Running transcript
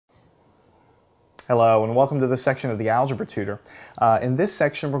Hello and welcome to this section of the Algebra Tutor. In this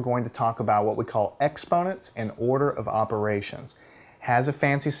section we're going to talk about what we call exponents and order of operations. Has a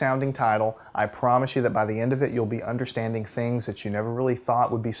fancy sounding title. I promise you that by the end of it you'll be understanding things that you never really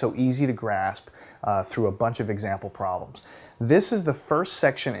thought would be so easy to grasp through a bunch of example problems. This is the first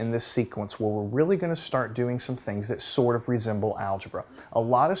section in this sequence where we're really going to start doing some things that sort of resemble algebra. A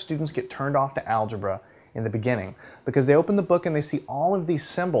lot of students get turned off to algebra in the beginning because they open the book and they see all of these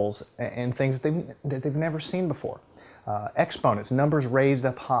symbols and things that they've never seen before. Exponents, numbers raised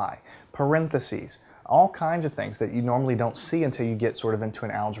up high, parentheses, all kinds of things that you normally don't see until you get sort of into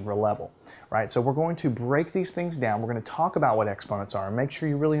an algebra level, right? So we're going to break these things down. We're going to talk about what exponents are and make sure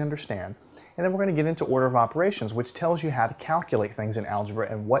you really understand. And then we're going to get into order of operations, which tells you how to calculate things in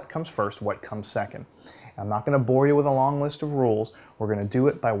algebra and what comes first, what comes second. I'm not going to bore you with a long list of rules. We're going to do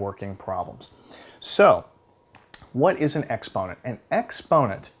it by working problems. So, what is an exponent? An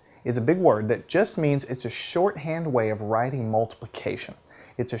exponent is a big word that just means it's a shorthand way of writing multiplication.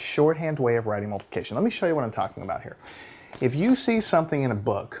 It's a shorthand way of writing multiplication. Let me show you what I'm talking about here. If you see something in a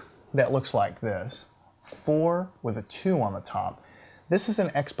book that looks like this, 4 with a 2 on the top, this is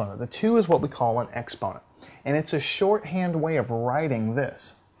an exponent. The 2 is what we call an exponent. And it's a shorthand way of writing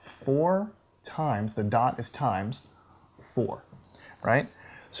this. 4 times, the dot is times 4, right?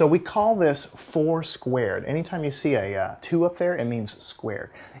 So we call this 4 squared. Anytime you see a 2 up there, it means squared.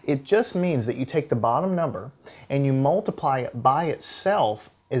 It just means that you take the bottom number and you multiply it by itself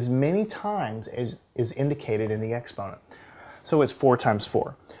as many times as is indicated in the exponent. So it's 4 times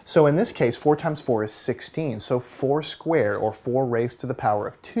 4. So in this case, 4 times 4 is 16. So 4 squared, or 4 raised to the power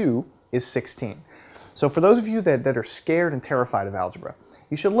of 2, is 16. So for those of you that are scared and terrified of algebra,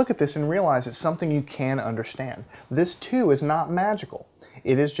 you should look at this and realize it's something you can understand. This 2 is not magical.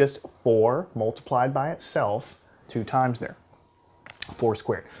 It is just 4 multiplied by itself 2 times there. 4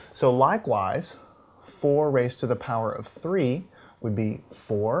 squared. So likewise, 4 raised to the power of 3 would be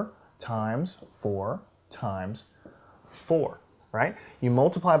 4 times 4 times 4, right? You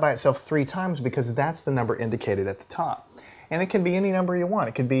multiply by itself 3 times because that's the number indicated at the top. And it can be any number you want.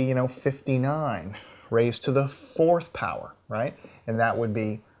 It could be, 59 raised to the 4th power, right? And that would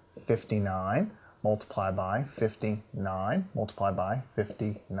be 59 multiplied by 59, multiplied by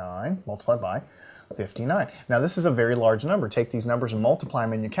 59, multiplied by 59. Now this is a very large number. Take these numbers and multiply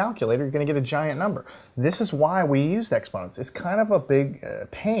them in your calculator, you're going to get a giant number. This is why we use exponents. It's kind of a big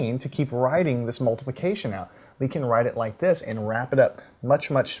pain to keep writing this multiplication out. We can write it like this and wrap it up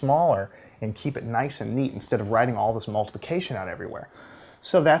much, much smaller and keep it nice and neat instead of writing all this multiplication out everywhere.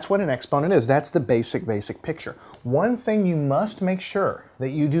 So that's what an exponent is. That's the basic picture. One thing you must make sure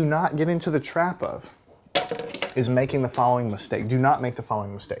that you do not get into the trap of is making the following mistake. Do not make the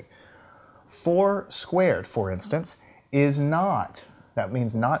following mistake. 4 squared, for instance, is not, that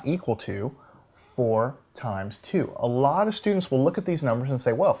means not equal to, 4 times 2. A lot of students will look at these numbers and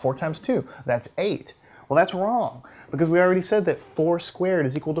say, well, 4 times 2, that's 8. Well, that's wrong, because we already said that 4 squared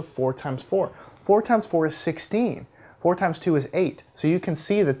is equal to 4 times 4. 4 times 4 is 16. 4 times 2 is 8. So you can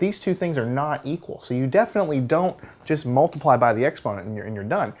see that these two things are not equal. So you definitely don't just multiply by the exponent and you're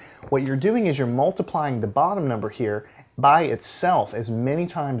done. What you're doing is you're multiplying the bottom number here by itself as many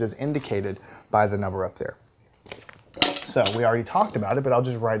times as indicated by the number up there. So we already talked about it, but I'll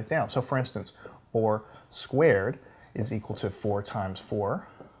just write it down. So for instance, 4 squared is equal to 4 times 4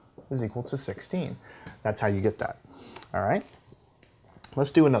 is equal to 16. That's how you get that. All right?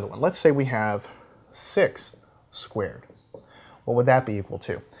 Let's do another one. Let's say we have 6 squared. What would that be equal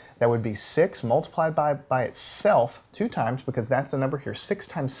to? That would be 6 multiplied by itself 2 times, because that's the number here. 6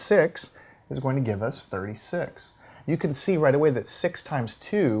 times 6 is going to give us 36. You can see right away that 6 times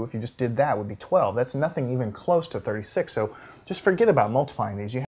 2, if you just did that, would be 12. That's nothing even close to 36, so just forget about multiplying these.